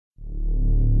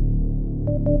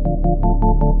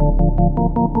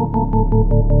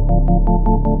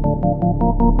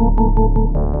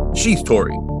She's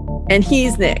Tori. And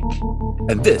he's Nick.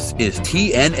 And this is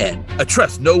TNN, a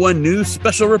Trust No One News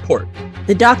special report.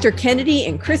 The Dr. Kennedy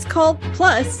and Chris cult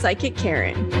plus Psychic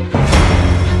Karen.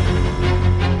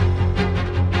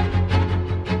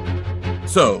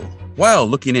 So, while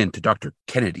looking into Dr.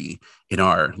 Kennedy in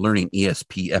our Learning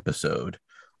ESP episode,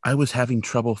 I was having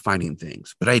trouble finding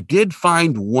things, but I did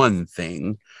find one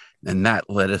thing, and that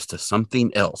led us to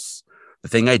something else. The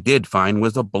thing I did find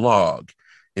was a blog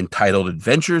entitled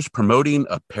Adventures Promoting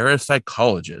a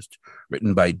Parapsychologist,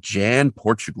 written by Jan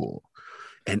Portugal.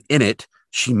 And in it,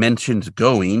 she mentions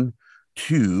going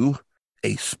to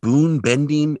a spoon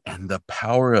bending and the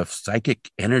power of psychic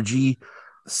energy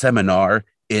seminar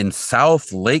in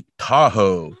South Lake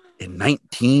Tahoe in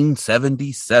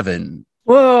 1977.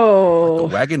 Whoa. At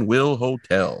the Wagon Wheel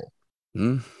Hotel.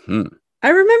 Mm-hmm. I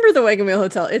remember the Wagon Wheel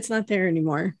Hotel. It's not there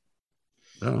anymore.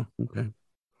 Oh, okay.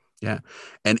 Yeah.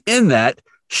 And in that,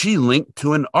 she linked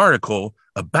to an article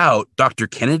about Dr.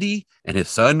 Kennedy and his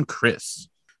son, Chris.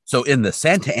 So in the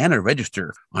Santa Ana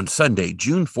Register on Sunday,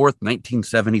 June 4th,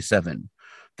 1977,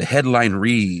 the headline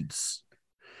reads,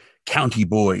 County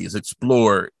Boys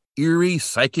Explore Eerie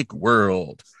Psychic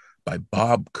World by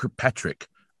Bob Kirkpatrick,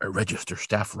 a Register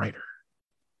staff writer.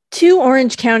 2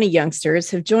 Orange County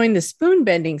youngsters have joined the spoon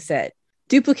bending set,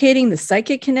 duplicating the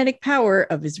psychic kinetic power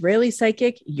of Israeli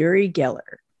psychic Uri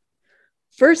Geller.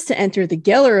 First to enter the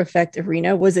Geller effect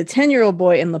arena was a 10-year-old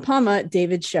boy in La Palma,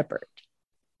 David Shepard.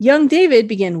 Young David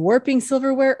began warping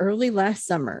silverware early last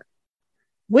summer.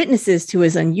 Witnesses to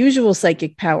his unusual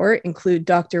psychic power include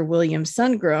Dr. William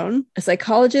Sungrown, a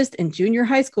psychologist and junior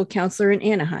high school counselor in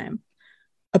Anaheim,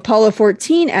 Apollo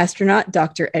 14 astronaut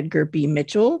Dr. Edgar B.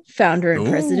 Mitchell, founder and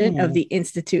president of the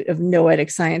Institute of Noetic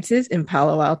Sciences in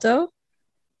Palo Alto,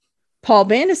 Paul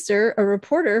Bannister, a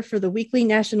reporter for the Weekly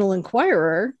National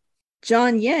Enquirer,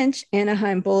 John Yench,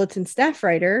 Anaheim Bulletin staff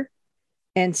writer,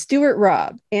 and Stuart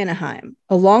Robb, Anaheim,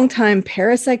 a longtime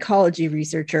parapsychology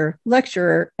researcher,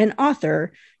 lecturer, and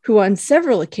author who on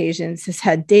several occasions has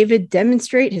had David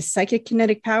demonstrate his psychic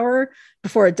kinetic power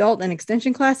before adult and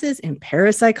extension classes in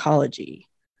parapsychology.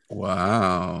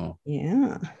 Wow.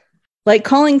 Yeah. Like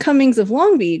Colin Cummings of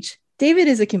Long Beach, David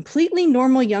is a completely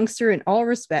normal youngster in all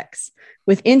respects,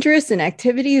 with interests and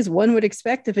activities one would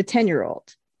expect of a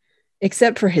 10-year-old.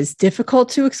 Except for his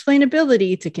difficult-to-explain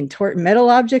ability to contort metal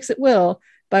objects at will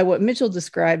by what Mitchell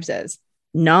describes as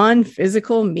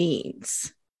non-physical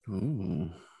means. Ooh.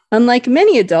 Unlike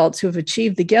many adults who have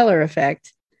achieved the Geller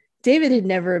effect, David had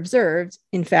never observed,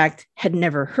 in fact, had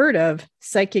never heard of,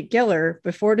 psychic Geller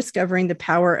before discovering the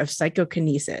power of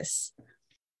psychokinesis.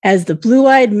 As the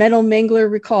blue-eyed metal mangler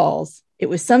recalls, it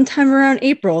was sometime around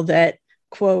April that,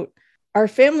 quote, our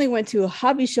family went to a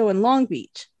hobby show in Long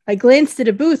Beach. I glanced at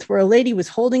a booth where a lady was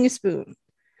holding a spoon.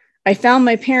 I found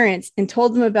my parents and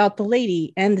told them about the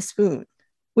lady and the spoon.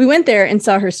 We went there and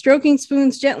saw her stroking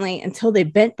spoons gently until they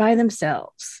bent by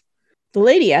themselves. The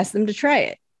lady asked them to try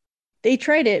it. They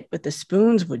tried it, but the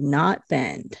spoons would not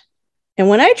bend. And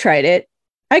when I tried it,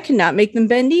 I could not make them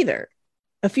bend either.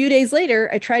 A few days later,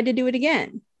 I tried to do it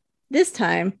again. This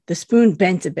time, the spoon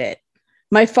bent a bit.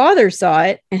 My father saw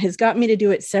it and has got me to do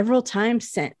it several times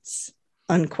since.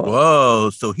 Unquote. Whoa,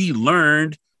 so he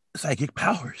learned psychic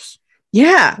powers.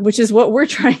 Yeah, which is what we're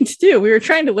trying to do. We were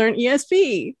trying to learn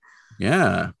ESP.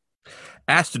 Yeah.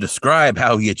 Asked to describe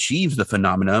how he achieves the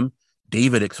phenomenon,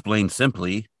 David explained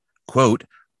simply, quote,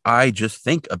 I just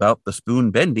think about the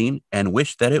spoon bending and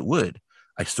wish that it would.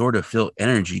 I sort of feel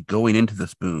energy going into the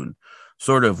spoon,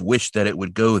 sort of wish that it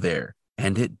would go there,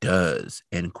 and it does,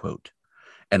 end quote.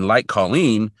 And like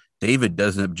Colleen, David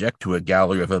doesn't object to a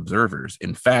gallery of observers.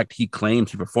 In fact, he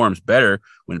claims he performs better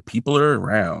when people are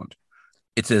around.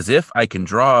 It's as if I can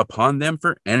draw upon them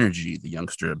for energy, the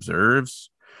youngster observes.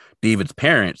 David's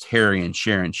parents, Harry and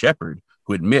Sharon Shepard,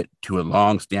 who admit to a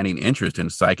long-standing interest in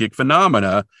psychic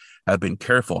phenomena, have been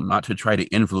careful not to try to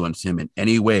influence him in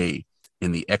any way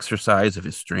in the exercise of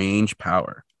his strange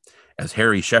power. As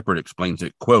Harry Shepard explains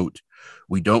it, quote,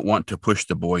 we don't want to push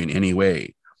the boy in any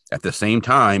way. At the same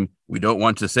time, we don't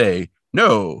want to say,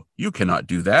 no, you cannot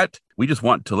do that. We just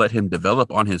want to let him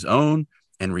develop on his own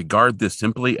and regard this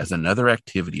simply as another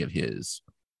activity of his.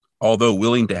 Although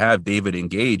willing to have David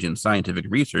engage in scientific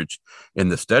research in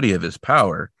the study of his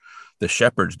power, the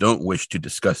Shepards don't wish to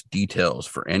discuss details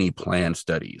for any planned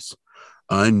studies.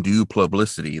 Undue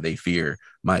publicity, they fear,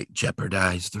 might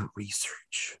jeopardize the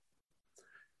research.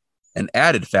 An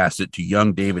added facet to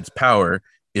young David's power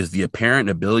is the apparent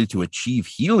ability to achieve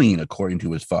healing, according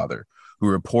to his father, who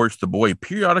reports the boy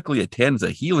periodically attends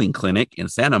a healing clinic in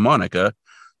Santa Monica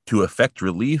to effect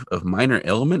relief of minor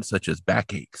ailments such as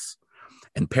backaches.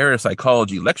 And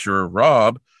parapsychology lecturer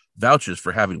Rob vouches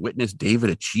for having witnessed David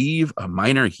achieve a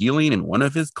minor healing in one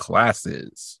of his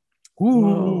classes.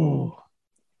 Ooh.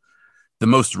 The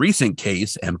most recent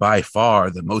case, and by far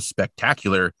the most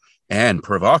spectacular and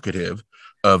provocative,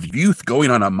 of youth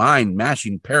going on a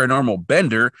mind-mashing paranormal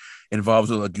bender involves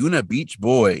a Laguna Beach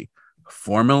boy,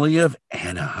 formerly of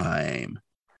Anaheim.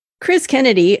 Chris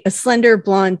Kennedy, a slender,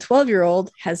 blonde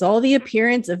 12-year-old, has all the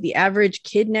appearance of the average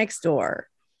kid next door.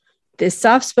 This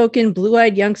soft-spoken,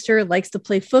 blue-eyed youngster likes to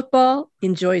play football,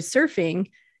 enjoys surfing,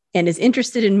 and is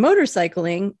interested in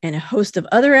motorcycling and a host of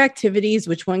other activities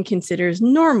which one considers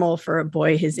normal for a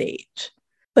boy his age.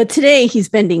 But today he's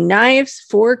bending knives,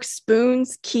 forks,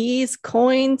 spoons, keys,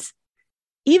 coins,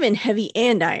 even heavy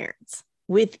andirons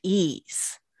with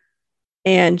ease.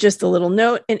 And just a little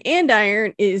note, an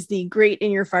andiron is the grate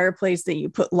in your fireplace that you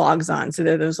put logs on. So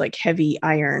they're those like heavy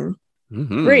iron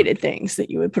grated things that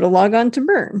you would put a log on to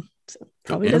burn. So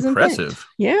probably doesn't impressive.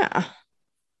 bend. Yeah.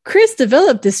 Chris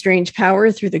developed this strange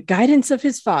power through the guidance of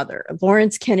his father,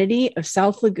 Lawrence Kennedy of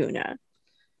South Laguna.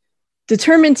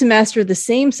 Determined to master the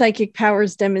same psychic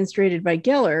powers demonstrated by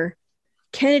Geller,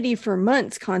 Kennedy for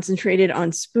months concentrated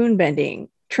on spoon bending,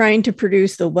 trying to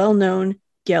produce the well-known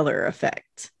Geller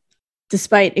effect.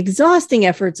 Despite exhausting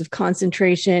efforts of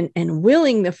concentration and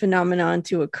willing the phenomenon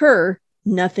to occur,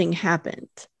 nothing happened.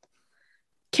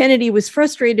 Kennedy was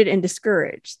frustrated and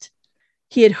discouraged.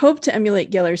 He had hoped to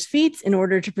emulate Geller's feats in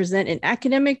order to present an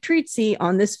academic treatise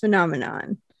on this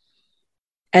phenomenon.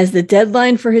 As the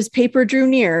deadline for his paper drew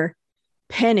near,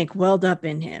 panic welled up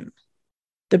in him.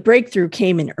 The breakthrough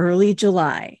came in early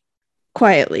July,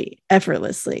 quietly,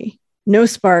 effortlessly. No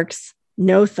sparks,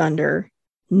 no thunder,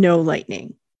 no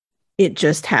lightning. It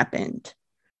just happened.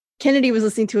 Kennedy was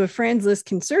listening to a Franz Liszt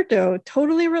concerto,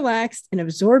 totally relaxed and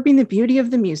absorbing the beauty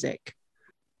of the music.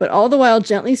 But all the while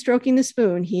gently stroking the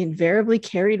spoon he invariably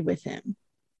carried with him.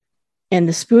 And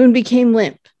the spoon became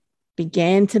limp,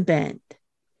 began to bend.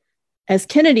 As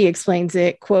Kennedy explains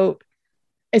it, quote,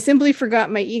 "I simply forgot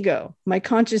my ego, my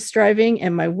conscious striving,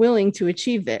 and my willing to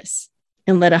achieve this,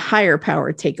 and let a higher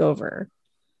power take over."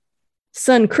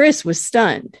 Son Chris was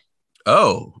stunned.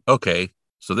 Oh, okay.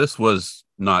 So this was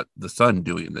not the son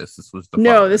doing this. This was the father.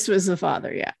 No, this was the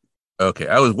father, yeah. Okay.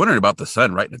 I was wondering about the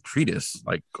son writing a treatise.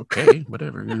 Like, okay,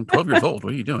 whatever. You're 12 years old.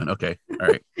 What are you doing? Okay. All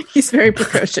right. He's very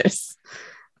precocious.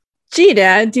 Gee,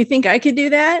 Dad, do you think I could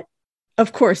do that?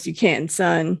 Of course you can,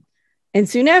 son. And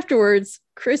soon afterwards,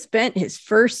 Chris bent his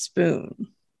first spoon.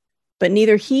 But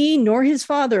neither he nor his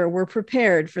father were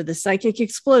prepared for the psychic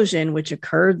explosion which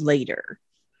occurred later.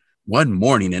 One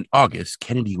morning in August,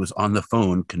 Kennedy was on the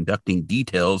phone conducting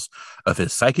details of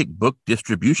his psychic book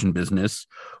distribution business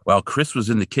while Chris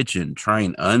was in the kitchen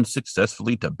trying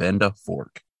unsuccessfully to bend a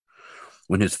fork.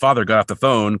 When his father got off the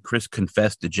phone, Chris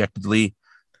confessed dejectedly,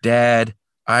 "Dad,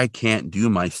 I can't do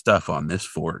my stuff on this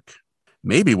fork."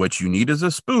 "Maybe what you need is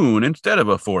a spoon instead of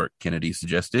a fork," Kennedy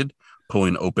suggested,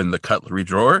 pulling open the cutlery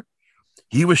drawer.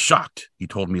 He was shocked, he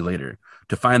told me later,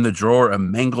 to find the drawer a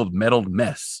mangled metal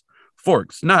mess.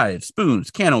 Forks, knives, spoons,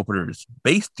 can openers,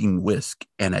 basting whisk,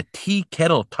 and a tea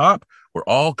kettle top were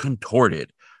all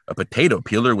contorted. A potato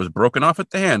peeler was broken off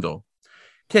at the handle.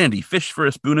 Kennedy fished for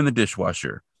a spoon in the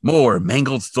dishwasher. More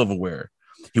mangled silverware.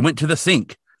 He went to the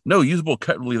sink. No usable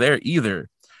cutlery there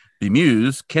either.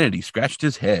 Bemused, Kennedy scratched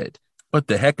his head. "What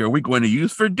the heck are we going to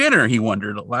use for dinner?" he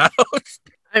wondered aloud.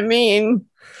 I mean,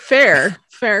 fair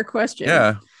question.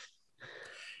 Yeah.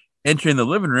 Entering the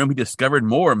living room, he discovered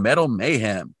more metal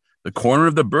mayhem. The corner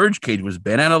of the birdcage was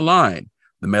bent out of line.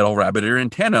 The metal rabbit ear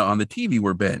antenna on the TV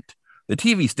were bent. The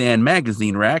TV stand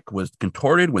magazine rack was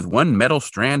contorted with one metal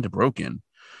strand broken.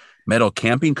 Metal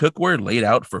camping cookware laid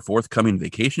out for forthcoming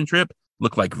vacation trip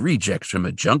looked like rejects from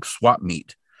a junk swap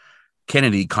meet.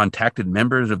 Kennedy contacted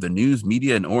members of the news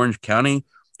media in Orange County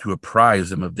to apprise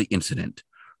them of the incident.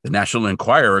 The National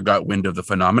Enquirer got wind of the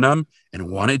phenomenon and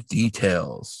wanted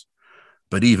details.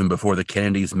 But even before the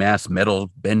Kennedys' mass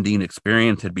metal bending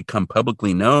experience had become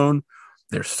publicly known,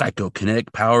 their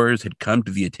psychokinetic powers had come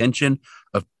to the attention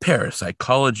of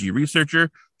parapsychology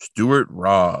researcher Stuart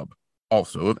Robb,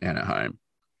 also of Anaheim.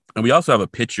 And we also have a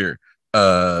picture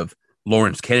of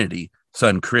Lawrence Kennedy,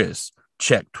 son Chris,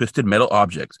 check twisted metal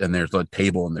objects. And there's a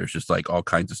table and there's just like all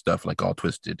kinds of stuff, like all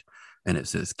twisted. And it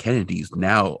says Kennedys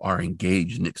now are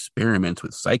engaged in experiments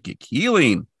with psychic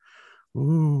healing.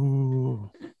 Ooh.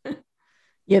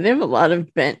 Yeah, they have a lot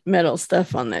of bent metal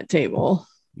stuff on that table.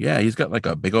 Yeah, he's got like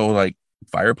a big old like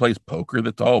fireplace poker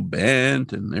that's all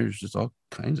bent, and there's just all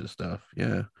kinds of stuff.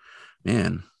 Yeah,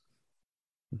 man,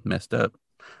 messed up.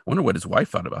 I wonder what his wife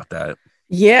thought about that.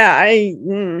 Yeah,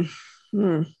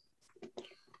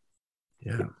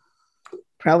 Yeah.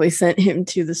 probably sent him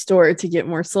to the store to get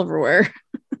more silverware.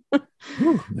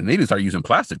 Whew. They need to start using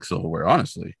plastic silverware,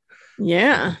 honestly.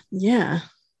 Yeah, yeah.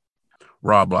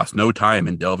 Rob lost no time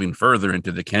in delving further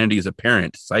into the Kennedys'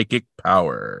 apparent psychic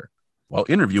power. While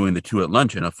interviewing the two at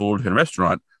lunch in a Fullerton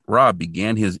restaurant, Rob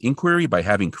began his inquiry by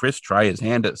having Chris try his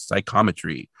hand at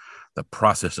psychometry, the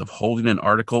process of holding an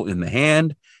article in the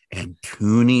hand and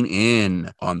tuning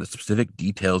in on the specific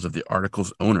details of the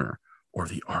article's owner or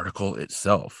the article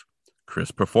itself.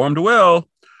 Chris performed well.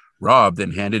 Rob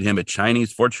then handed him a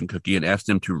Chinese fortune cookie and asked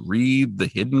him to read the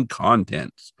hidden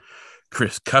contents.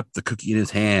 Chris cupped the cookie in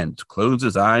his hand, closed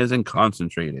his eyes, and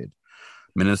concentrated.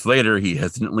 Minutes later, he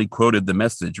hesitantly quoted the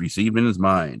message received in his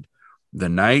mind. The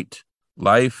night,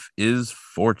 life is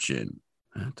fortune.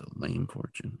 That's a lame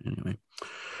fortune. Anyway.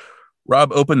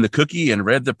 Rob opened the cookie and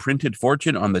read the printed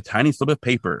fortune on the tiny slip of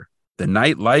paper. The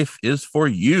night life is for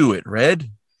you, it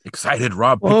read. Excited,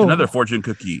 Rob picked another fortune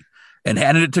cookie and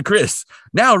handed it to Chris.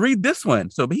 Now read this one.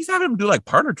 So he's having him do like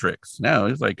parlor tricks. Now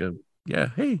he's like,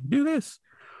 hey, do this.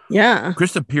 Yeah.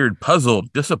 Chris appeared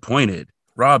puzzled, disappointed.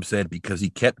 Rob said because he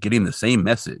kept getting the same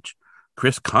message.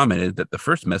 Chris commented that the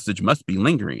first message must be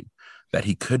lingering, that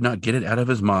he could not get it out of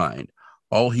his mind.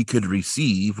 All he could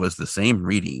receive was the same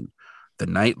reading. The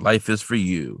night life is for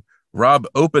you. Rob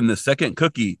opened the second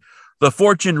cookie. The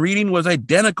fortune reading was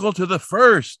identical to the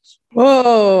first.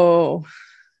 Whoa.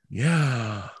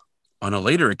 Yeah. On a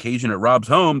later occasion at Rob's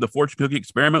home, the fortune cookie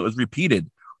experiment was repeated.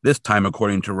 This time,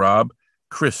 according to Rob,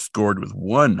 Chris scored with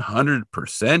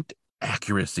 100%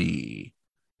 accuracy.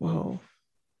 Whoa.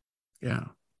 Yeah.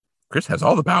 Chris has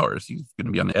all the powers. He's going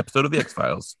to be on the episode of The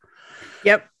X-Files.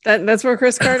 Yep. That's where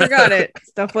Chris Carter got it.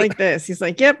 Stuff like this. He's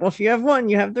like, yep, well, if you have one,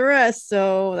 you have the rest.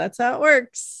 So that's how it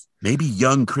works. Maybe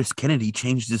young Chris Kennedy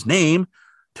changed his name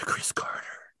to Chris Carter.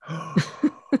 I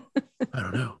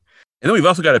don't know. And then we've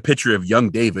also got a picture of young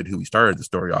David, who we started the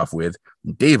story off with.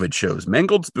 David shows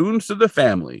mangled spoons to the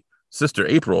family. Sister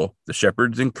April, the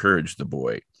shepherds, encouraged the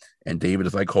boy. And David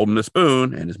is like holding a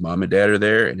spoon, and his mom and dad are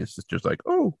there, and his sister's like,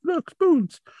 oh, look,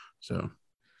 spoons. So,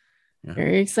 yeah.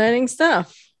 Very exciting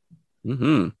stuff.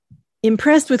 Mm-hmm.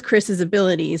 Impressed with Chris's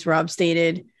abilities, Rob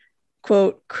stated,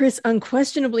 quote, Chris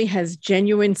unquestionably has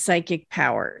genuine psychic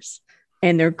powers,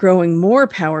 and they're growing more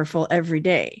powerful every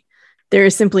day. There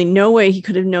is simply no way he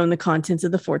could have known the contents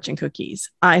of the fortune cookies.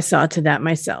 I saw to that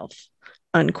myself,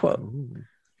 unquote. Ooh.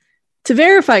 To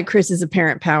verify Chris's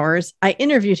apparent powers, I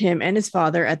interviewed him and his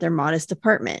father at their modest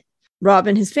apartment. Rob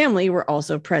and his family were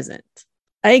also present.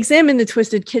 I examined the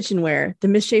twisted kitchenware, the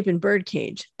misshapen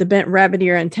birdcage, the bent rabbit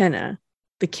ear antenna,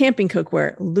 the camping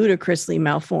cookware ludicrously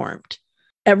malformed.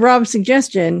 At Rob's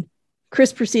suggestion,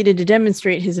 Chris proceeded to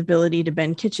demonstrate his ability to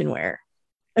bend kitchenware.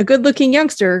 A good-looking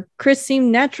youngster, Chris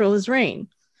seemed natural as rain.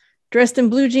 Dressed in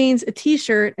blue jeans, a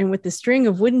t-shirt, and with a string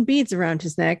of wooden beads around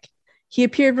his neck, he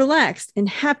appeared relaxed and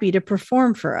happy to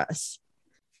perform for us.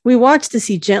 We watched as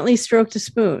he gently stroked a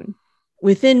spoon.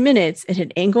 Within minutes, it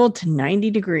had angled to 90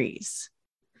 degrees.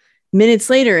 Minutes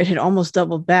later, it had almost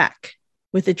doubled back.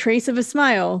 With a trace of a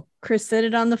smile, Chris set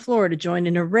it on the floor to join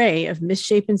an array of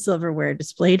misshapen silverware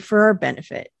displayed for our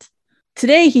benefit.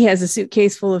 Today, he has a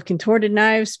suitcase full of contorted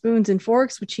knives, spoons, and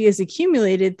forks, which he has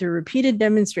accumulated through repeated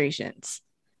demonstrations.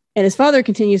 And his father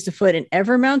continues to foot an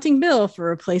ever-mounting bill for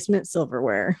replacement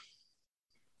silverware.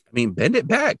 I mean, bend it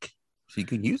back so you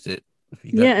can use it.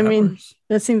 Yeah, I mean,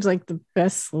 that seems like the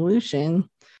best solution.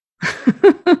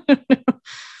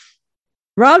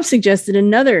 Rob suggested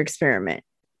another experiment.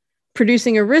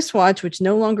 Producing a wristwatch which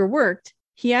no longer worked,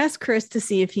 he asked Chris to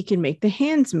see if he could make the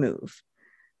hands move.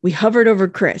 We hovered over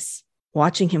Chris,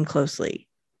 watching him closely.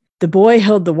 The boy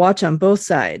held the watch on both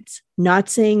sides, not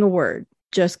saying a word,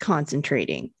 just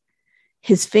concentrating.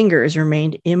 His fingers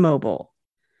remained immobile.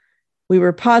 We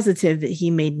were positive that he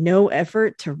made no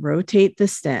effort to rotate the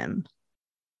stem.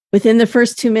 Within the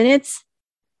first 2 minutes,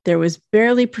 there was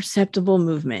barely perceptible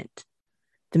movement.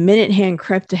 The minute hand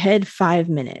crept ahead 5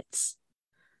 minutes.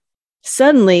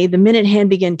 Suddenly, the minute hand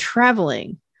began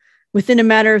traveling. Within a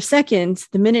matter of seconds,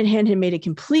 the minute hand had made a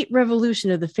complete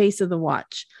revolution of the face of the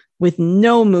watch, with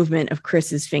no movement of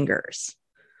Chris's fingers.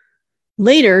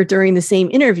 Later, during the same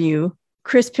interview,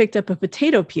 Chris picked up a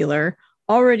potato peeler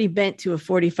already bent to a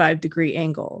 45-degree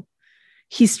angle.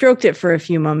 He stroked it for a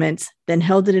few moments, then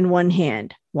held it in one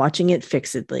hand, watching it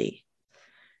fixedly.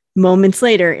 Moments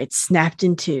later, it snapped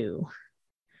in two.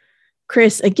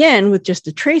 Chris, again, with just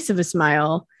a trace of a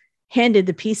smile, handed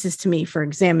the pieces to me for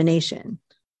examination.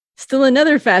 Still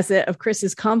another facet of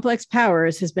Chris's complex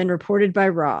powers has been reported by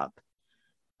Rob.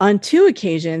 On 2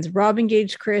 occasions, Rob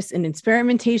engaged Chris in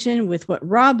experimentation with what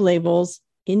Rob labels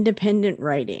independent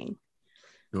writing.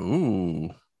 Ooh.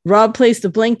 Rob placed a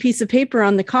blank piece of paper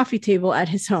on the coffee table at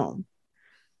his home.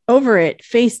 Over it,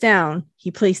 face down, he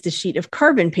placed a sheet of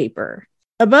carbon paper.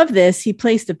 Above this, he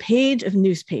placed a page of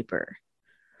newspaper.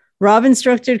 Rob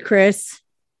instructed Chris,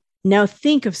 now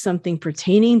think of something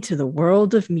pertaining to the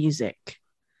world of music.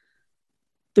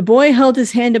 The boy held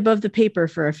his hand above the paper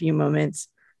for a few moments,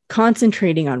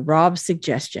 concentrating on Rob's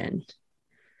suggestion.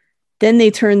 Then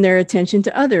they turned their attention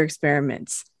to other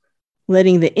experiments,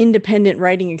 letting the independent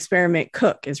writing experiment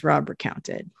cook, as Rob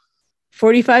recounted.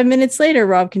 45 minutes later,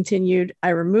 Rob continued, I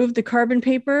removed the carbon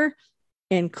paper,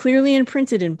 and clearly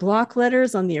imprinted in block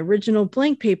letters on the original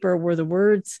blank paper were the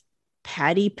words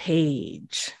Patti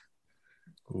Page.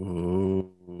 Ooh.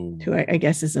 Who I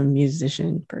guess is a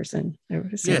musician person.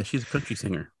 Yeah, she's a country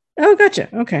singer. Oh,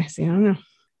 gotcha. Okay. See, I don't know.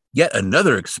 Yet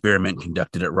another experiment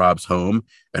conducted at Rob's home,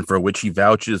 and for which he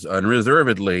vouches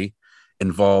unreservedly,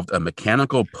 involved a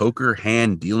mechanical poker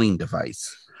hand dealing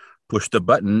device. Push the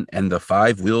button and the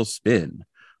 5 wheels spin.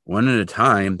 One at a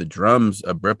time, the drums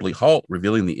abruptly halt,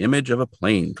 revealing the image of a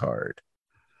playing card.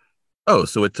 Oh,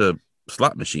 so it's a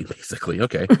slot machine, basically.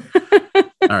 Okay.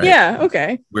 All right. Yeah,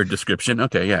 okay. Weird description.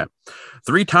 Okay, yeah.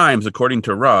 3 times, according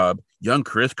to Rob, young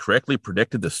Chris correctly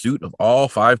predicted the suit of all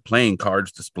 5 playing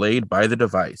cards displayed by the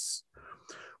device.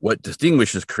 What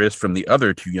distinguishes Chris from the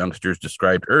other 2 youngsters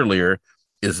described earlier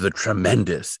is the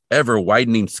tremendous,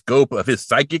 ever-widening scope of his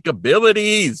psychic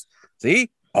abilities. See?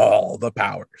 All the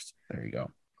powers. There you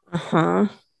go. Uh-huh.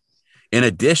 In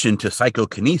addition to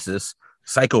psychokinesis,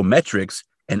 psychometrics,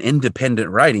 and independent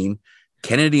writing,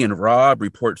 Kennedy and Rob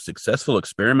report successful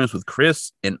experiments with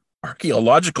Chris in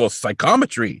archaeological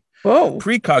psychometry,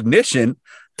 precognition,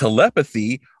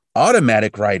 telepathy,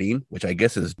 automatic writing, which I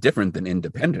guess is different than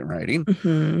independent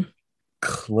writing,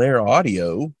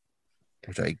 clairaudio,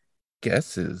 which I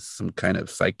guess is some kind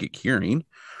of psychic hearing,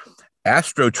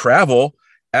 astro travel,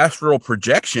 astral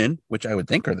projection, which I would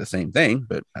think are the same thing,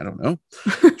 but I don't know,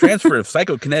 transfer of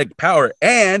psychokinetic power,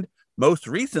 and most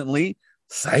recently,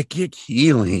 psychic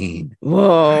healing.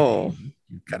 Whoa.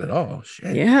 You've got it all.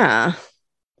 Shit. Yeah.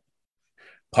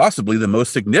 Possibly the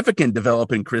most significant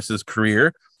development in Chris's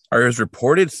career are his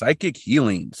reported psychic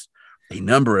healings. A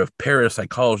number of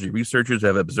parapsychology researchers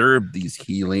have observed these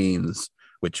healings,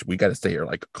 which we got to say are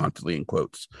like constantly in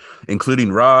quotes,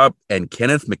 including Rob and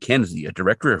Kenneth McKenzie, a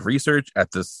director of research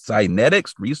at the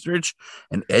Cynetics Research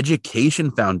and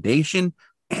Education Foundation,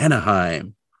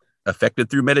 Anaheim. Affected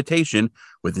through meditation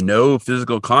with no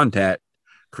physical contact,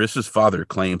 Chris's father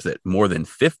claims that more than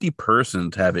 50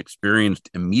 persons have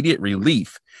experienced immediate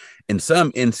relief. In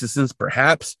some instances,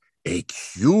 perhaps a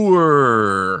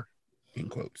cure, in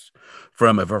quotes,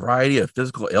 from a variety of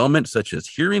physical ailments such as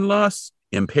hearing loss,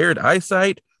 impaired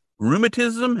eyesight,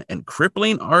 rheumatism, and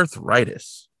crippling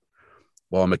arthritis.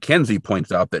 While McKenzie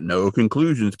points out that no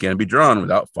conclusions can be drawn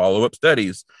without follow-up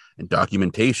studies and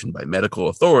documentation by medical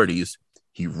authorities,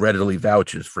 he readily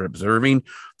vouches for observing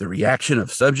the reaction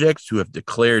of subjects who have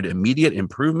declared immediate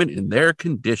improvement in their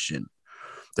condition.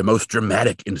 The most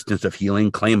dramatic instance of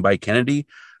healing claimed by Kennedy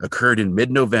occurred in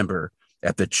mid-November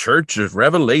at the Church of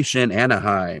Revelation,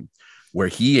 Anaheim, where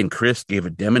he and Chris gave a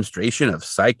demonstration of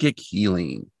psychic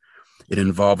healing. It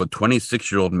involved a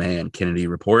 26-year-old man, Kennedy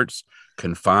reports,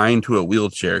 confined to a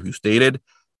wheelchair, who stated,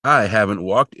 "I haven't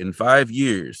walked in 5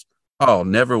 years. I'll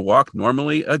never walk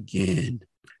normally again."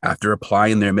 After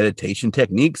applying their meditation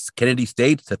techniques, Kennedy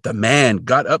states that the man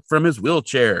got up from his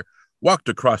wheelchair, walked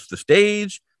across the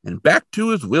stage, and back to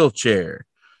his wheelchair.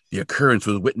 The occurrence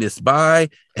was witnessed by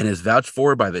and is vouched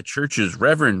for by the church's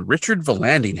Reverend Richard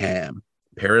Vallandigham.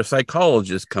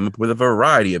 Parapsychologists come up with a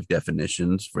variety of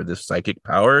definitions for this psychic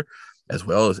power, as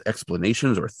well as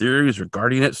explanations or theories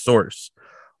regarding its source,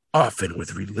 often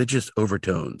with religious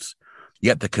overtones.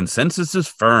 Yet the consensus is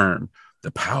firm.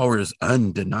 The power is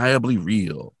undeniably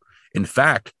real. In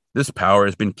fact, this power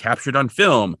has been captured on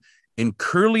film in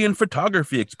Kirlian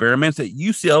photography experiments at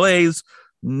UCLA's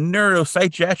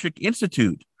Neuropsychiatric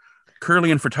Institute.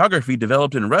 Kirlian photography,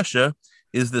 developed in Russia,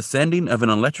 is the sending of an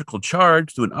electrical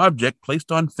charge to an object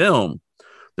placed on film.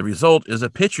 The result is a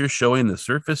picture showing the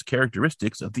surface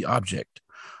characteristics of the object,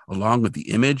 along with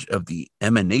the image of the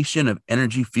emanation of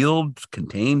energy fields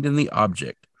contained in the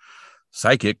object.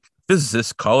 Psychic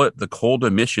physicists call it the cold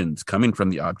emissions coming from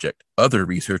the object. Other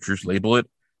researchers label it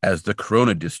as the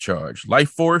corona discharge, life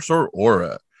force, or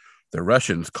aura. The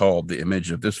Russians called the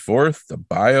image of this force the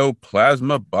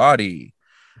bioplasma body.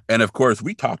 And of course,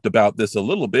 we talked about this a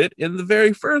little bit in the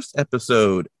very first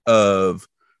episode of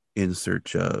in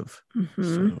search of. Mm-hmm.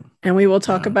 So, and we will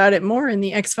talk about it more in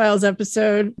the X-Files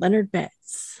episode, Leonard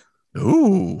Betts.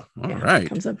 Ooh, all right.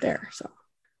 Comes up there. So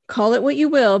call it what you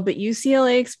will, but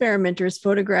UCLA experimenters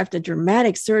photographed a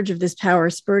dramatic surge of this power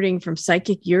spurting from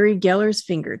psychic Uri Geller's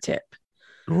fingertip.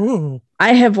 Ooh.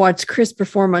 I have watched Chris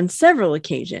perform on several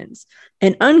occasions,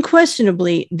 and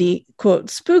unquestionably, the quote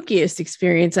spookiest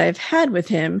experience I have had with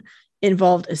him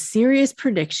involved a serious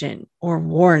prediction or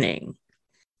warning.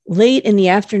 Late in the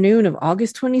afternoon of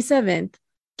August 27th,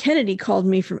 Kennedy called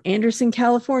me from Anderson,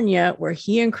 California, where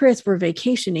he and Chris were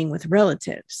vacationing with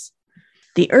relatives.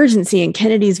 The urgency in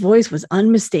Kennedy's voice was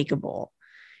unmistakable.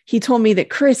 He told me that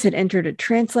Chris had entered a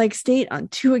trance-like state on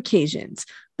 2 occasions,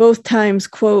 both times,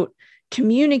 quote,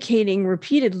 communicating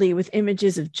repeatedly with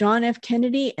images of John F.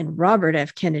 Kennedy and Robert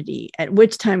F. Kennedy, at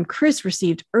which time Chris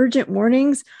received urgent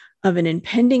warnings of an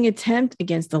impending attempt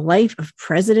against the life of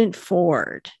President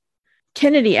Ford.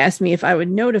 Kennedy asked me if I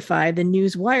would notify the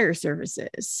news wire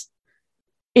services.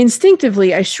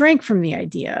 Instinctively, I shrank from the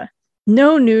idea.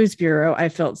 No news bureau, I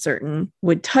felt certain,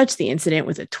 would touch the incident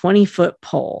with a 20-foot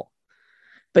pole.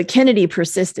 But Kennedy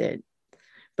persisted.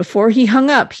 Before he hung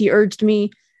up, he urged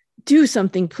me, do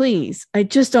something, please. I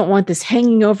just don't want this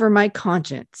hanging over my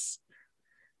conscience.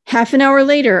 Half an hour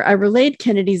later, I relayed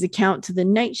Kennedy's account to the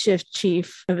night shift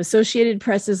chief of Associated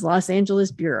Press's Los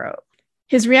Angeles bureau.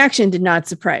 His reaction did not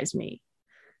surprise me.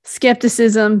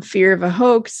 Skepticism, fear of a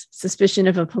hoax, suspicion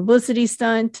of a publicity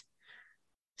stunt,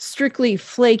 strictly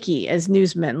flaky, as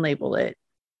newsmen label it.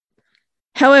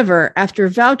 However, after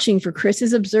vouching for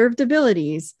Chris's observed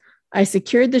abilities, I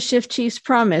secured the shift chief's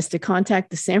promise to contact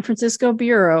the San Francisco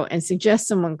bureau and suggest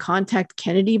someone contact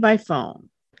Kennedy by phone.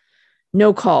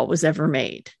 No call was ever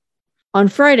made. On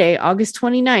Friday, August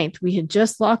 29th, we had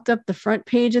just locked up the front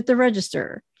page at the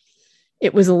Register.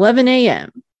 It was 11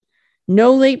 a.m.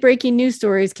 No late-breaking news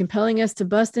stories compelling us to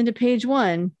bust into page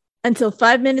 1 until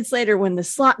 5 minutes later when the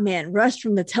slot man rushed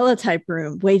from the teletype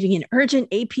room waving an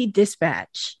urgent AP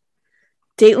dispatch.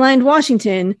 Datelined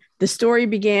Washington, the story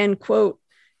began, quote,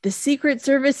 the Secret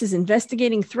Service is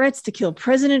investigating threats to kill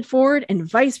President Ford and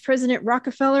Vice President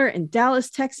Rockefeller in Dallas,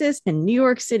 Texas, and New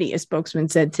York City, a spokesman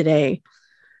said today.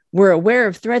 We're aware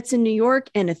of threats in New York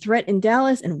and a threat in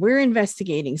Dallas, and we're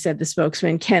investigating, said the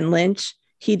spokesman, Ken Lynch.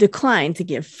 He declined to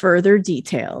give further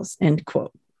details, end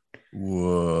quote.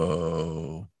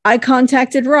 Whoa. I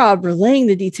contacted Rob, relaying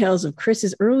the details of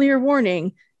Chris's earlier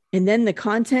warning and then the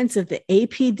contents of the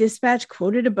AP dispatch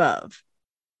quoted above.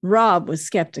 Rob was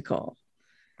skeptical.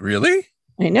 Really?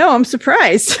 I know. I'm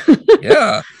surprised.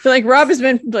 Yeah. I feel like Rob has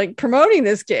been like promoting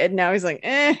this kid. Now he's like,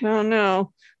 I don't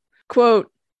know.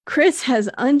 Quote, Chris has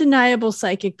undeniable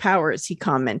psychic powers, he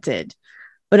commented,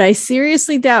 but I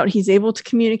seriously doubt he's able to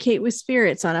communicate with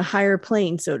spirits on a higher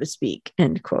plane, so to speak,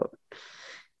 end quote.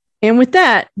 And with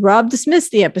that, Rob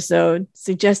dismissed the episode,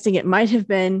 suggesting it might have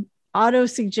been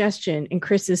auto-suggestion in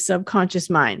Chris's subconscious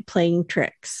mind playing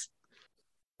tricks.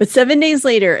 But 7 days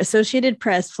later, Associated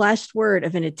Press flashed word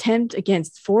of an attempt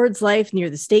against Ford's life near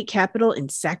the state capitol in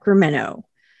Sacramento.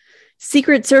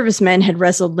 Secret Servicemen had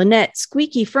wrestled Lynette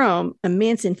Squeaky Frome, a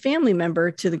Manson family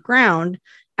member, to the ground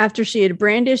after she had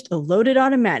brandished a loaded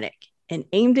automatic and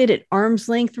aimed it at arm's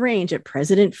length range at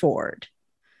President Ford.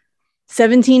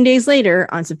 17 days later,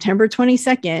 on September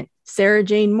 22nd, Sarah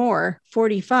Jane Moore,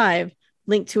 45,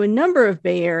 linked to a number of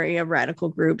Bay Area radical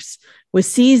groups, was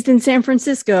seized in San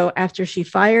Francisco after she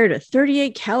fired a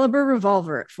 .38 caliber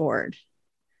revolver at Ford.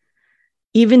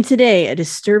 Even today, a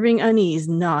disturbing unease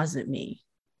gnaws at me.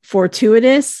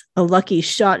 Fortuitous, a lucky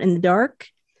shot in the dark,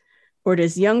 or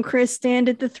does young Chris stand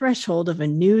at the threshold of a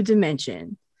new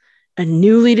dimension, a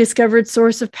newly discovered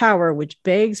source of power which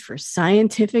begs for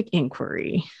scientific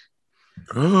inquiry?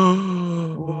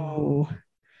 Oh.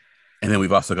 And then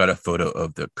we've also got a photo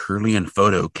of the Kirlian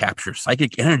photo capture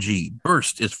psychic energy.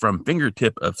 Burst is from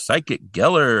fingertip of psychic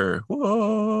Geller.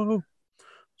 Whoa.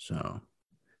 So,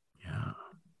 yeah.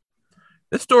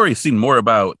 This story seemed more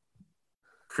about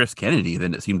Chris Kennedy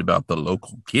than it seemed about the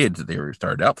local kids that they were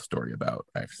started out the story about,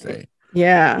 I have to say.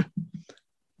 Yeah.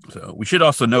 So we should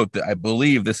also note that I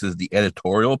believe this is the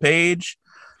editorial page,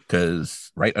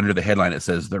 because right under the headline, it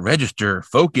says the Register,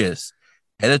 focus,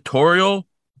 editorial,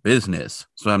 business.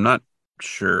 So I'm not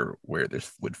sure where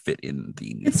this would fit in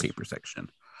the newspaper section.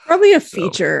 Probably a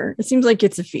feature. It seems like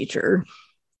it's a feature.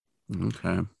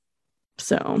 Okay.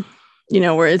 So,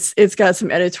 where it's got some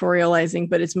editorializing,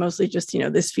 but it's mostly just,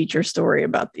 this feature story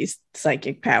about these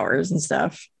psychic powers and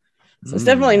stuff. So it's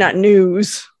definitely not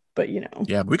news, but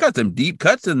Yeah, we got some deep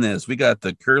cuts in this. We got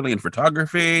the Kirlian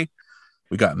photography.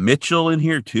 We got Mitchell in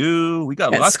here too. We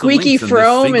got lots Squeaky of links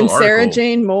Frome and Sarah article.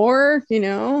 Jane Moore,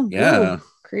 Yeah. Ooh,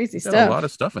 Crazy Got stuff. a lot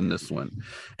of stuff in this one.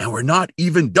 And we're not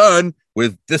even done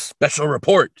with this special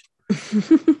report.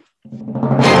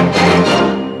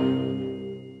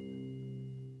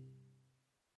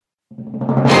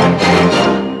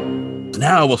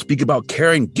 Now we'll speak about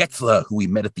Karen Getzler, who we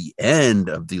met at the end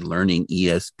of the Learning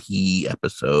ESP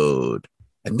episode.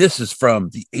 And this is from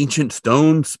The Ancient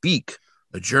Stone Speak,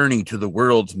 A Journey to the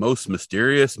World's Most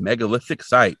Mysterious Megalithic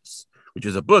Sites, which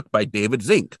is a book by David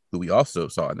Zink, who we also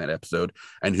saw in that episode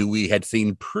and who we had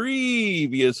seen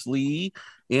previously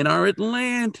in our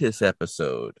Atlantis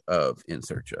episode of In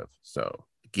Search of. So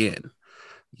again,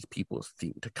 these people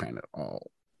seem to kind of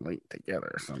all link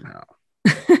together somehow.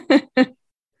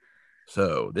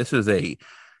 So this is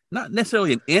not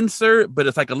necessarily an insert, but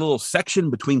it's like a little section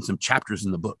between some chapters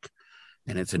in the book.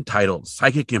 And it's entitled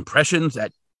Psychic Impressions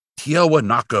at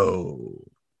Tiahuanaco.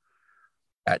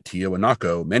 At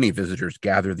Tiahuanaco, many visitors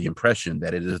gather the impression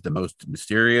that it is the most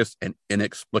mysterious and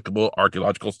inexplicable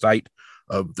archaeological site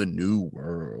of the New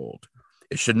World.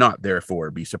 It should not,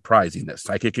 therefore, be surprising that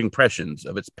psychic impressions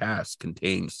of its past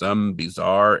contain some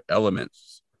bizarre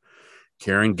elements.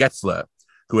 Karen Getzler,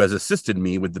 who has assisted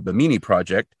me with the Bimini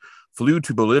project, flew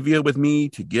to Bolivia with me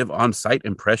to give on-site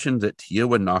impressions at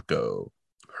Tiahuanaco.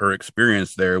 Her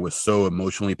experience there was so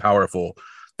emotionally powerful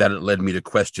that it led me to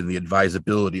question the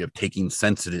advisability of taking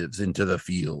sensitives into the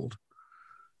field.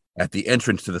 At the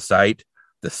entrance to the site,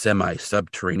 the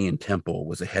semi-subterranean temple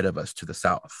was ahead of us to the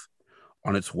south.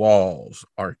 On its walls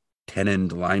are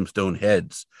tenoned limestone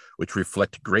heads, which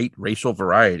reflect great racial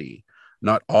variety,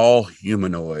 not all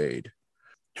humanoid.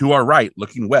 To our right,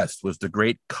 looking west, was the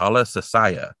great Kala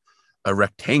Sasaya, a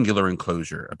rectangular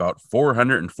enclosure about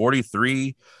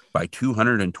 443 by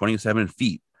 227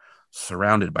 feet,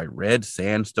 surrounded by red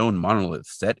sandstone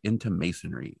monoliths set into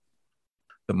masonry.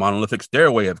 The monolithic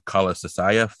stairway of Kala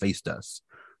Sasaya faced us.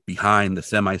 Behind the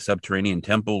semi-subterranean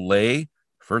temple lay,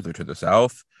 further to the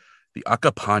south, the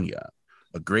Acapana,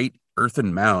 a great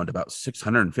earthen mound about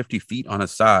 650 feet on a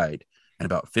side and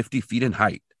about 50 feet in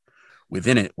height.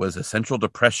 Within it was a central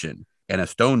depression, and a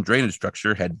stone drainage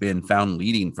structure had been found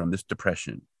leading from this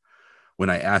depression. When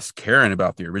I asked Karen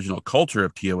about the original culture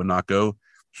of Tiahuanaco,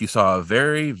 she saw a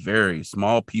very, very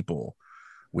small people,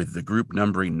 with the group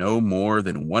numbering no more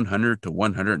than 100 to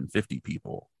 150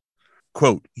 people.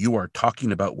 Quote, "You are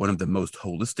talking about one of the most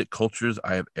holistic cultures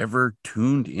I have ever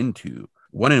tuned into,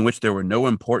 one in which there were no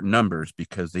important numbers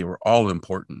because they were all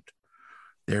important.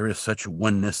 There is such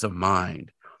oneness of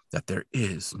mind that there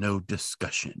is no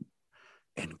discussion,"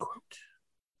 end quote.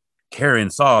 Karen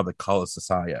saw the Kala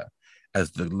Sasaya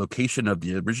as the location of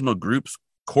the original group's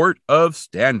Court of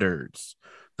Standards.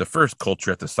 The first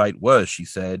culture at the site was, she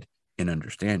said, in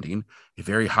understanding, a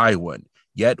very high one,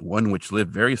 yet one which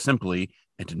lived very simply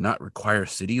and did not require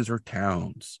cities or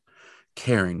towns.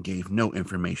 Karen gave no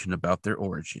information about their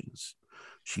origins.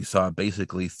 She saw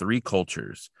basically three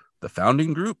cultures: the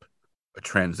founding group, a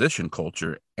transition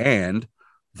culture, and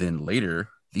then later,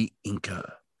 the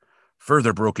Inca.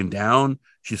 Further broken down,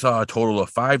 she saw a total of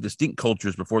 5 distinct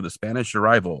cultures before the Spanish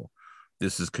arrival.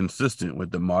 This is consistent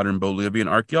with the modern Bolivian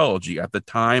archaeology at the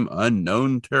time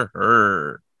unknown to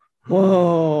her.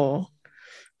 Whoa.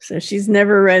 So she's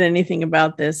never read anything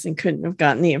about this and couldn't have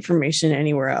gotten the information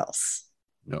anywhere else.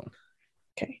 No.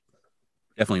 Okay.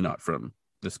 Definitely not from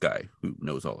this guy who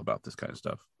knows all about this kind of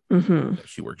stuff. Mm-hmm. That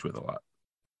she works with a lot.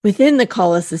 Within the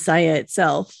Kala Sasaya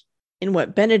itself, in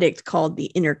what Benedict called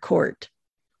the inner court,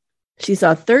 she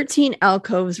saw 13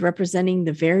 alcoves representing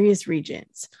the various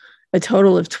regions, a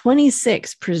total of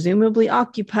 26 presumably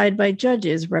occupied by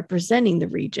judges representing the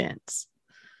regions.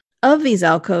 Of these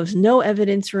alcoves, no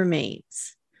evidence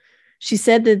remains. She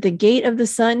said that the Gate of the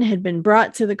Sun had been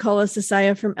brought to the Kala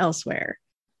Sasaya from elsewhere.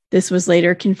 This was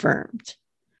later confirmed.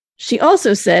 She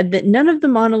also said that none of the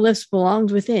monoliths belonged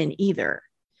within either.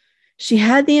 She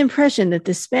had the impression that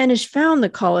the Spanish found the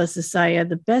Kala Sasaya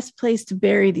the best place to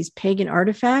bury these pagan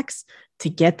artifacts to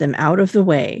get them out of the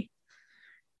way.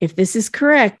 If this is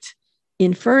correct,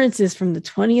 inferences from the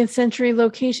 20th century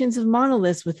locations of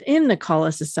monoliths within the Kala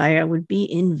Sasaya would be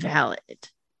invalid.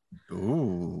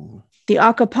 Ooh. The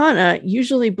Acapana,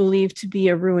 usually believed to be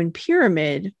a ruined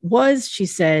pyramid, was, she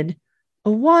said, a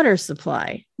water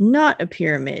supply, not a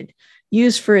pyramid,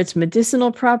 used for its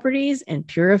medicinal properties and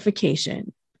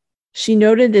purification. She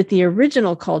noted that the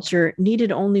original culture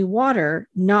needed only water,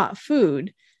 not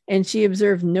food, and she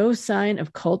observed no sign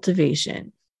of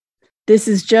cultivation. This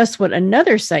is just what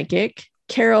another psychic,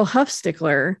 Carol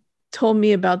Huffstickler, told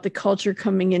me about the culture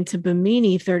coming into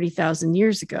Bimini 30,000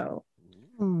 years ago.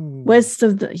 West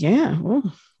of the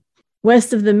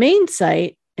main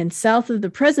site and south of the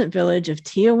present village of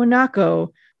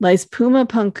Tiahuanaco lies Puma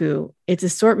Punku, its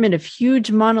assortment of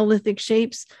huge monolithic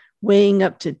shapes weighing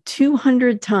up to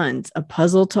 200 tons, a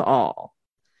puzzle to all.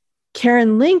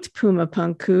 Karen linked Puma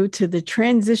Punku to the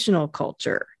transitional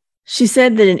culture. She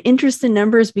said that an interest in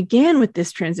numbers began with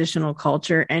this transitional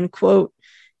culture and, quote,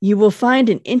 you will find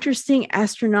an interesting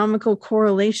astronomical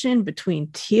correlation between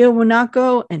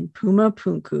Tiahuanaco and Puma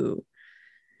Punku.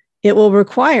 It will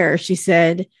require, she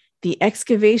said, the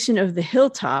excavation of the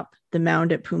hilltop, the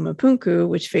mound at Puma Punku,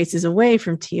 which faces away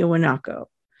from Tiahuanaco.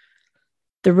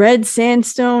 The red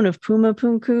sandstone of Puma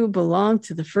Punku belonged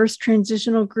to the first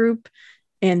transitional group,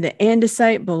 and the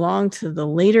andesite belonged to the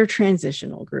later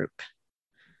transitional group.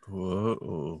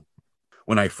 Whoa.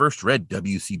 When I first read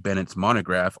W.C. Bennett's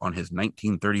monograph on his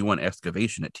 1931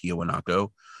 excavation at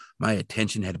Tiahuanaco, my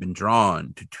attention had been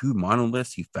drawn to two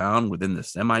monoliths he found within the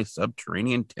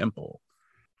semi-subterranean temple.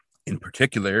 In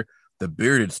particular, the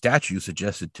bearded statue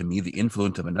suggested to me the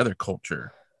influence of another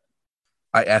culture.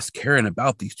 I asked Karen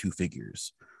about these two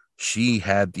figures. She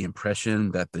had the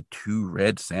impression that the two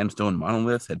red sandstone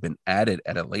monoliths had been added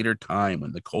at a later time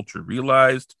when the culture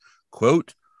realized,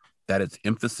 quote, that its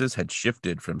emphasis had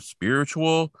shifted from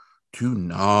spiritual to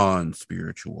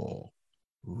non-spiritual.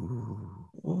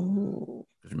 Ooh.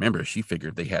 Remember, she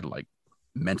figured they had like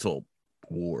mental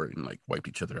war and like wiped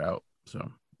each other out.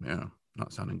 So, yeah,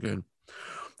 not sounding good.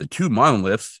 The two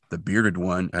monoliths, the bearded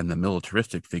one and the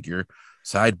militaristic figure,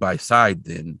 side by side,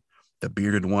 then the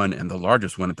bearded one and the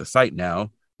largest one at the site now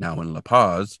in La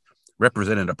Paz,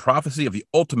 represented a prophecy of the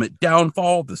ultimate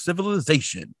downfall of the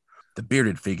civilization. The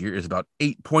bearded figure is about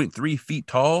 8.3 feet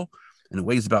tall and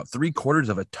weighs about 3/4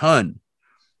 of a ton.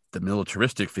 The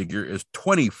militaristic figure is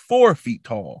 24 feet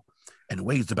tall and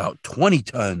weighs about 20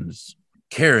 tons.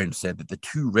 Karen said that the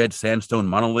two red sandstone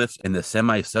monoliths in the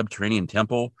semi-subterranean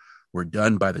temple were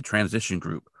done by the transition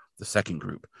group, the second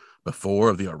group,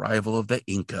 before the arrival of the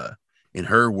Inca. In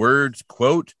her words,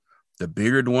 quote, the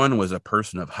bearded one was a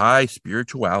person of high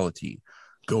spirituality,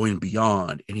 going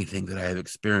beyond anything that I have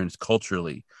experienced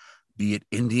culturally, be it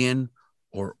Indian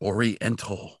or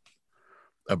Oriental.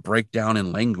 A breakdown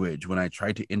in language when I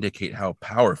tried to indicate how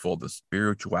powerful the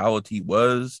spirituality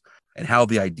was and how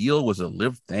the ideal was a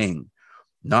lived thing,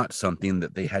 not something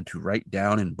that they had to write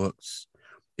down in books.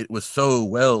 It was so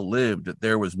well lived that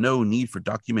there was no need for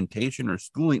documentation or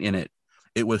schooling in it.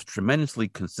 It was tremendously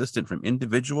consistent from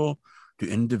individual to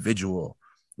individual,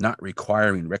 not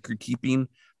requiring record keeping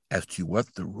as to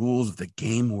what the rules of the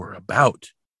game were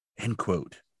about. End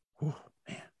quote. Oh,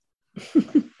 man.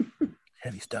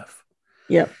 Heavy stuff.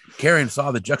 Yep. Karen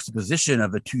saw the juxtaposition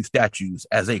of the two statues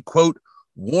as a, quote,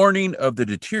 warning of the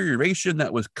deterioration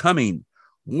that was coming,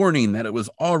 warning that it was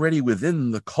already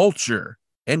within the culture,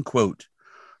 end quote.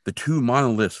 The two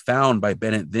monoliths found by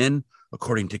Bennett then,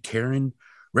 according to Karen,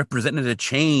 represented a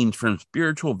change from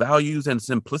spiritual values and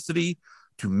simplicity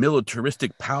to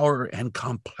militaristic power and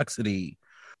complexity,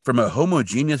 from a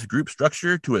homogeneous group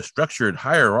structure to a structured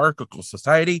hierarchical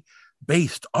society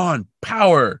based on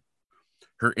power.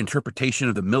 Her interpretation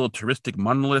of the militaristic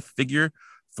monolith figure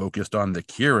focused on the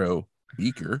Kiro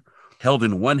beaker held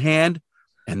in one hand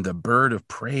and the bird of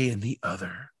prey in the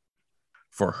other.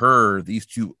 For her, these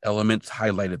two elements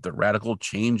highlighted the radical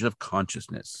change of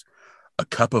consciousness. A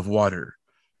cup of water,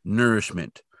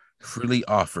 nourishment, freely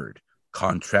offered,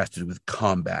 contrasted with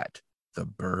combat, the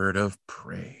bird of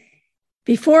prey.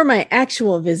 Before my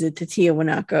actual visit to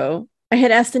Tiahuanaco, I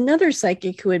had asked another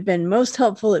psychic who had been most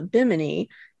helpful at Bimini,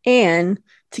 Anne,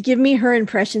 to give me her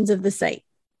impressions of the site.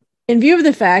 In view of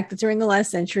the fact that during the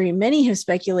last century, many have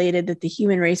speculated that the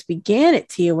human race began at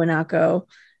Tiahuanaco,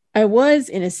 I was,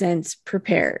 in a sense,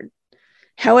 prepared.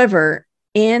 However,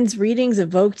 Anne's readings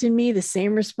evoked in me the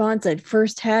same response I'd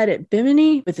first had at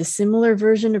Bimini with a similar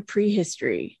version of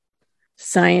prehistory: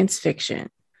 science fiction.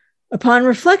 Upon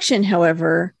reflection,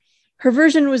 however, her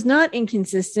version was not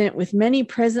inconsistent with many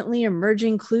presently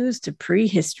emerging clues to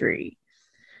prehistory.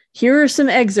 Here are some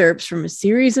excerpts from a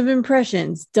series of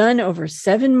impressions done over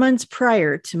 7 months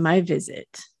prior to my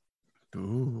visit.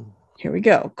 Ooh. Here we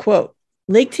go. Quote,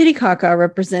 Lake Titicaca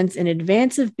represents an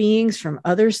advance of beings from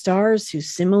other stars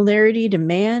whose similarity to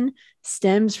man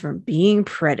stems from being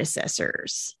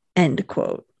predecessors. End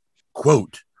quote.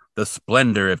 Quote, the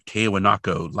splendor of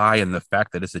Tiahuanaco lie in the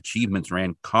fact that its achievements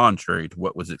ran contrary to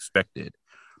what was expected.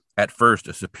 At first,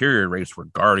 a superior race were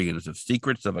guardians of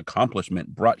secrets of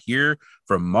accomplishment brought here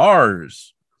from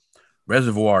Mars.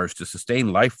 Reservoirs to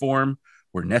sustain life form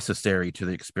were necessary to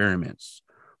the experiments.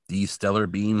 These stellar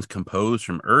beings composed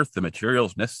from Earth the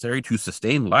materials necessary to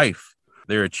sustain life.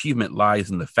 Their achievement lies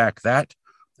in the fact that,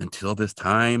 until this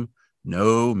time,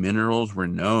 no minerals were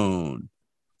known.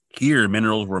 Here,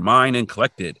 minerals were mined and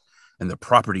collected, and the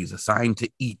properties assigned to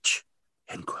each,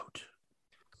 end quote.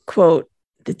 Quote,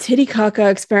 the Titicaca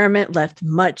experiment left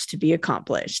much to be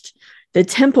accomplished. The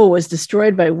temple was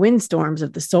destroyed by windstorms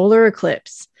of the solar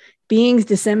eclipse, beings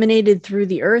disseminated through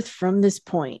the earth from this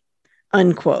point,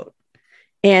 unquote,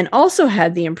 and also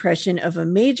had the impression of a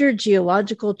major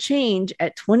geological change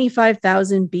at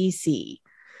 25,000 BC,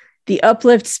 the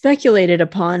uplift speculated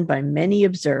upon by many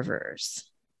observers.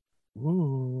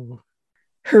 Ooh.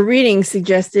 Her reading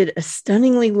suggested a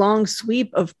stunningly long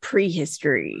sweep of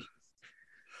prehistory.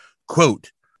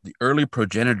 Quote, the early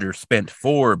progenitor spent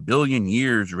 4 billion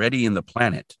years readying the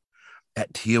planet.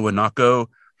 At Tiwanaku,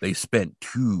 they spent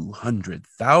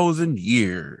 200,000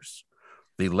 years.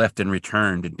 They left and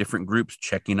returned in different groups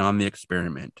checking on the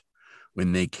experiment.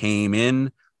 When they came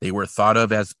in, they were thought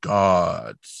of as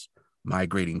gods.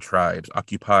 Migrating tribes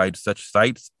occupied such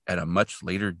sites at a much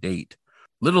later date.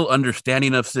 Little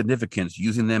understanding of significance,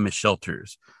 using them as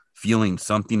shelters, feeling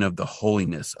something of the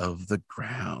holiness of the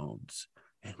grounds,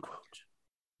 end quote.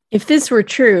 If this were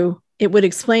true, it would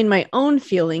explain my own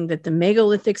feeling that the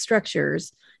megalithic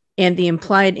structures and the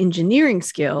implied engineering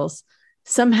skills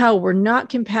somehow were not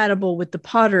compatible with the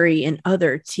pottery and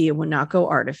other Tiwanaku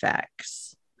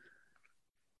artifacts.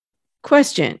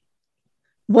 Question.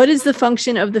 What is the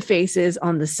function of the faces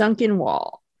on the sunken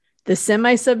wall, the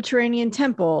semi-subterranean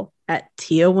temple at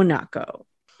Tiwanaku?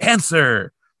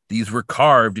 Answer. These were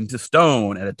carved into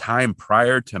stone at a time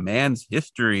prior to man's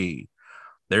history.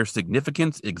 Their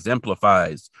significance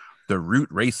exemplifies the root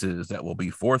races that will be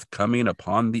forthcoming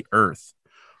upon the earth.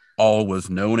 All was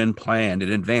known and planned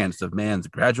in advance of man's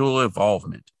gradual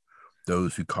evolvement.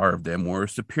 Those who carved them were a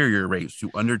superior race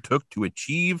who undertook to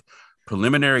achieve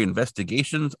preliminary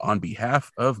investigations on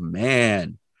behalf of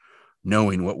man.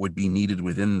 Knowing what would be needed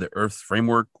within the Earth's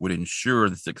framework would ensure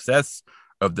the success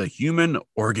of the human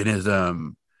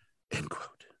organism, end quote.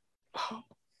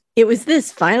 It was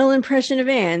this final impression of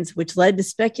Anne's which led to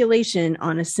speculation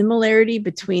on a similarity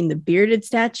between the bearded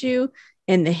statue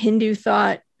and the Hindu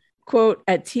thought, quote,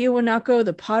 at Tiwanaku,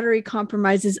 the pottery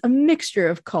compromises a mixture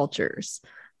of cultures.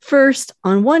 First,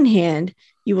 on one hand,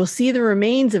 you will see the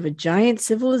remains of a giant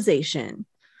civilization.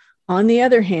 On the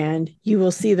other hand, you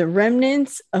will see the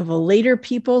remnants of a later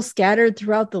people scattered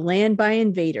throughout the land by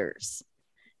invaders.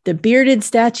 The bearded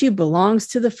statue belongs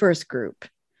to the first group.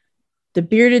 The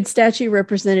bearded statue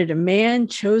represented a man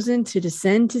chosen to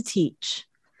descend to teach.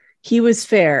 He was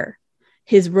fair.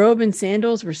 His robe and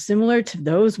sandals were similar to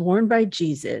those worn by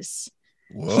Jesus.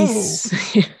 Whoa.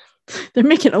 They're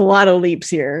making a lot of leaps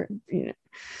here.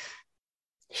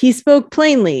 He spoke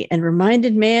plainly and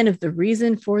reminded man of the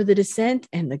reason for the descent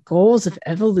and the goals of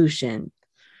evolution.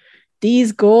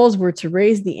 These goals were to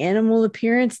raise the animal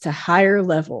appearance to higher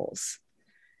levels.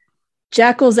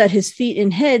 Jackals at his feet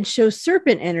and head show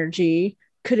serpent energy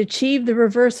could achieve the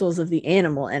reversals of the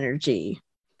animal energy.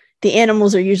 The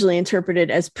animals are usually interpreted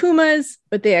as pumas,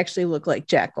 but they actually look like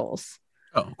jackals.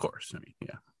 Oh, of course. I mean,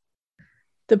 yeah.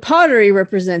 The pottery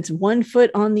represents one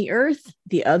foot on the earth,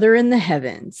 the other in the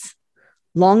heavens.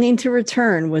 Longing to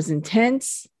return was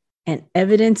intense and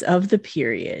evidence of the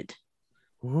period.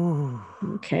 Ooh.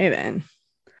 Okay, then.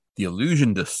 The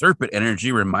allusion to serpent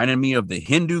energy reminded me of the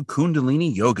Hindu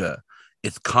Kundalini Yoga,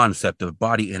 its concept of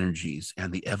body energies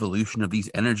and the evolution of these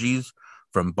energies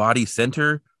from body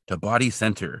center to body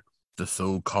center, the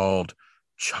so-called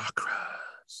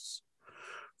chakras.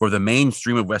 For the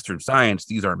mainstream of Western science,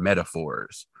 these are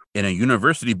metaphors. In a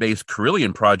university-based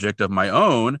Kirlian project of my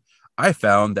own, I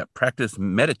found that practiced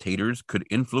meditators could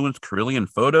influence Kirlian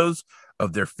photos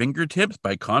of their fingertips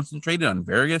by concentrating on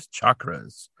various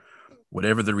chakras.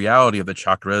 Whatever the reality of the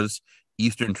chakras,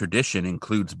 Eastern tradition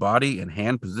includes body and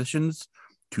hand positions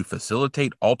to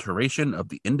facilitate alteration of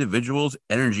the individual's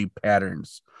energy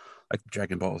patterns, like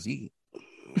Dragon Ball Z.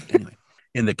 Anyway,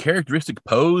 in the characteristic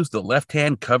pose, the left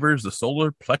hand covers the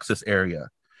solar plexus area,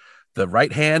 the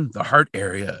right hand, the heart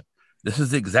area. This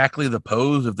is exactly the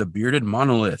pose of the bearded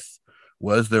monolith.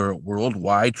 Was there a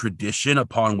worldwide tradition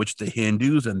upon which the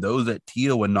Hindus and those at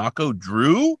Tiwanaku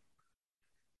drew?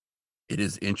 It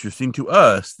is interesting to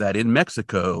us that in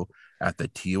Mexico, at the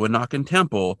Tiwanakan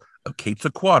Temple of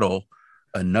Quetzalcoatl,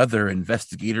 another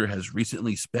investigator has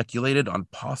recently speculated on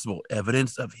possible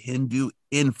evidence of Hindu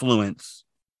influence.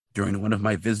 During one of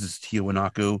my visits to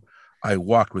Tiwanaku, I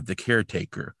walked with the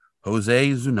caretaker,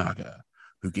 Jose Zunaga,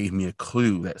 who gave me a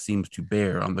clue that seems to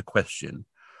bear on the question.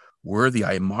 Were the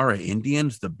Aymara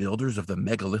Indians the builders of the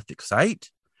megalithic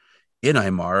site? In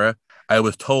Aymara, I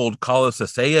was told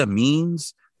Kalasasaya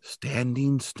means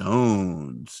standing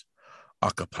stones.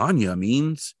 Acapana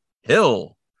means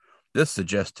hill. This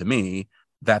suggests to me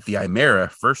that the Aymara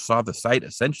first saw the site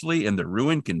essentially in the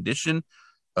ruined condition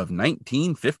of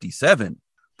 1957,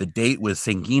 the date when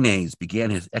Sanguines began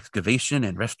his excavation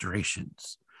and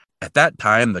restorations. At that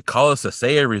time, the Cala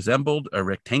Sasaya resembled a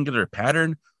rectangular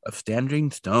pattern of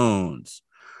standing stones.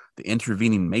 The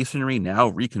intervening masonry, now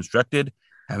reconstructed,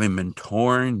 having been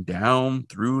torn down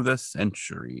through the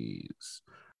centuries.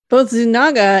 Both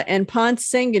Zunaga and Ponce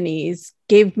Sanguines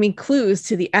gave me clues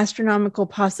to the astronomical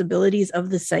possibilities of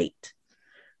the site.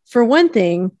 For one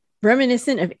thing,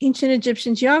 reminiscent of ancient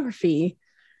Egyptian geography,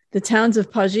 the towns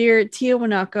of Pajir,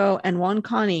 Tiahuanaco, and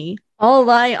Huancani all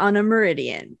lie on a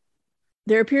meridian.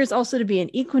 There appears also to be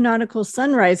an equinoctial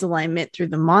sunrise alignment through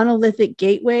the monolithic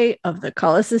gateway of the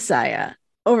Cala Sasaya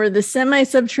over the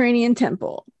semi-subterranean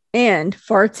temple, and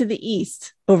far to the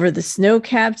east over the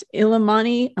snow-capped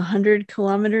Illimani 100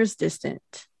 kilometers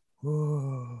distant.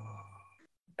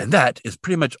 And that is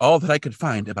pretty much all that I could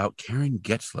find about Karen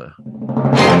Getzler.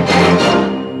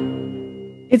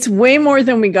 It's way more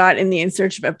than we got in the In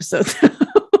Search of episodes.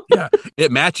 Yeah,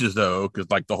 it matches though, because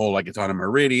like the whole it's on a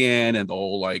meridian and the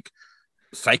whole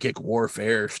psychic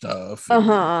warfare stuff.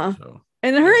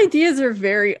 And her ideas are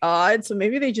very odd, so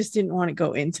maybe they just didn't want to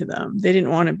go into them. They didn't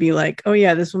want to be like, oh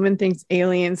yeah, this woman thinks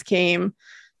aliens came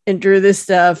and drew this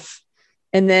stuff,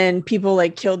 and then people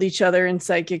killed each other in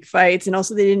psychic fights, and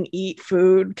also they didn't eat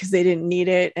food because they didn't need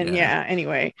it. And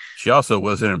anyway, she also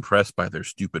wasn't impressed by their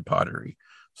stupid pottery.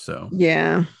 So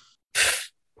yeah,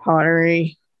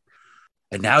 pottery.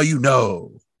 And now you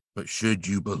know, but should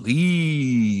you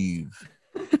believe?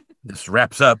 This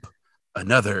wraps up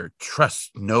another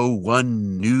Trust No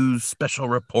One News special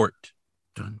report.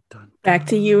 Dun, dun, dun. Back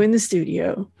to you in the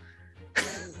studio.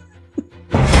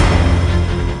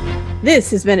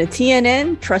 This has been a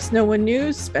TNN Trust No One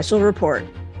News special report.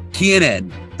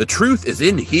 TNN, the truth is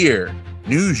in here.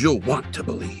 News you'll want to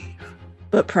believe,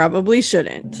 but probably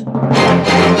shouldn't.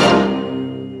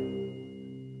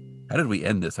 How did we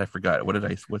end this? I forgot. How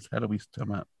did we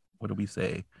come up? What did we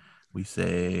say? We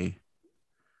say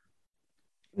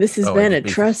this has been a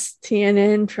Trust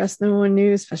TNN Trust No One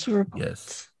News special report.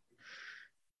 Yes.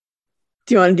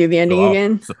 Do you want to do the ending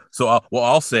again?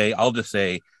 I'll just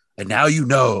say, and now you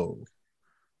know,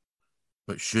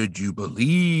 but should you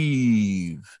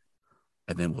believe?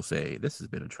 And then we'll say, this has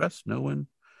been a Trust No One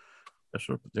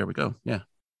special. There we go. Yeah.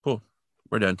 Cool.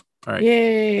 We're done. All right.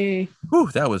 Yay. Whew,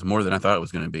 that was more than I thought it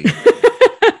was going to be.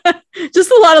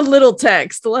 Just a lot of little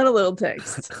text.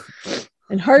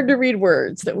 And hard to read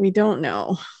words that we don't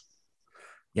know.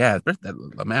 Yeah,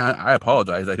 man, I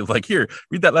apologize. I was here,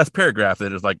 read that last paragraph.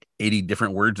 There's 80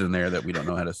 different words in there that we don't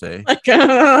know how to say.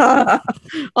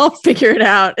 I'll figure it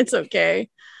out. It's okay.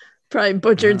 Probably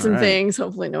butchered some things.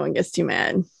 Hopefully no one gets too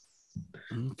mad.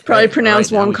 Okay. Probably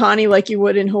pronounce Huancani like you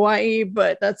would in Hawaii,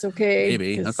 but that's okay.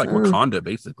 Maybe. That's like Wakanda,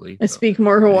 basically. I speak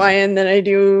more Hawaiian than I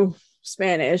do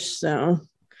Spanish, so.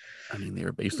 I mean, they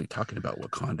were basically talking about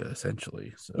Wakanda,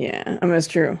 essentially. So. Yeah, I mean, it's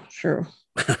true.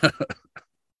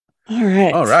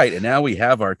 All right. And now we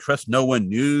have our Trust No One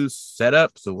News set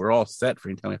up. So we're all set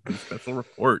for telling special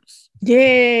reports.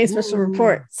 Yay, special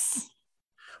reports.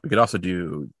 We could also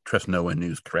do Trust No One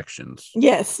News corrections.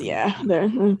 Yes, yeah.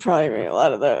 There'll probably be a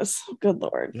lot of those. Good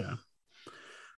Lord. Yeah.